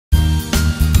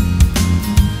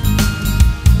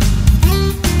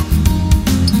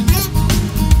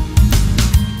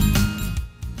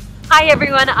Hi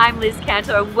everyone, I'm Liz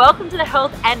Cantor and welcome to the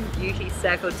Health and Beauty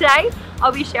Circle. Today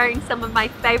I'll be sharing some of my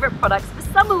favourite products for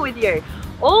summer with you.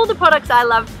 All the products I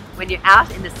love when you're out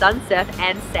in the sun, surf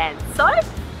and sand. So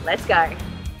let's go.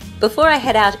 Before I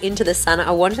head out into the sun,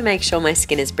 I want to make sure my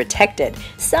skin is protected,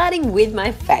 starting with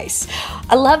my face.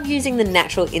 I love using the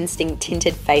Natural Instinct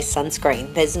Tinted Face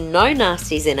Sunscreen. There's no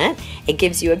nasties in it, it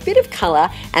gives you a bit of colour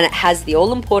and it has the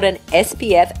all-important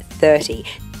SPF 30.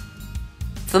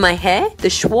 For my hair, the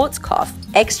Schwarzkopf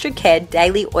Extra Care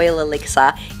Daily Oil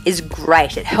Elixir is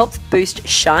great. It helps boost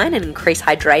shine and increase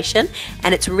hydration,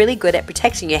 and it's really good at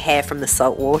protecting your hair from the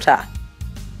salt water.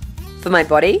 For my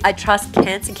body, I trust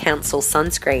Cancer Council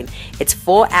Sunscreen. It's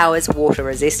 4 hours water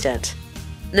resistant.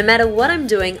 No matter what I'm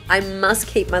doing, I must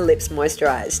keep my lips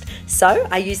moisturised. So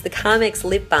I use the Carmex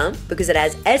Lip Balm because it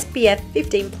has SPF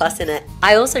 15 plus in it.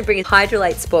 I also bring a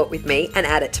Hydrolate Sport with me and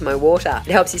add it to my water.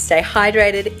 It helps you stay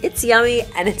hydrated, it's yummy,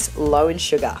 and it's low in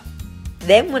sugar.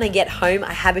 Then when I get home,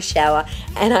 I have a shower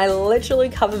and I literally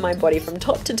cover my body from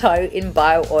top to toe in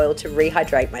bio oil to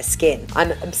rehydrate my skin.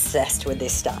 I'm obsessed with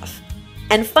this stuff.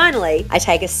 And finally, I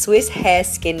take a Swiss Hair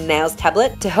Skin Nails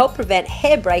tablet to help prevent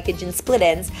hair breakage and split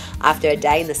ends after a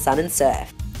day in the sun and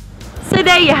surf. So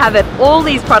there you have it. All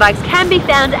these products can be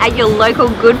found at your local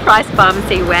Good Price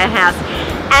Pharmacy warehouse.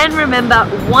 And remember,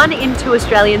 1 in 2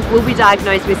 Australians will be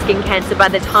diagnosed with skin cancer by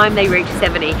the time they reach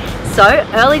 70. So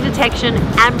early detection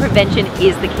and prevention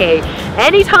is the key.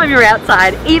 Anytime you're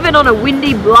outside, even on a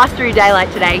windy, blustery day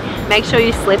like today, make sure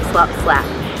you slip, slop, slap.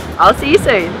 I'll see you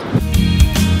soon.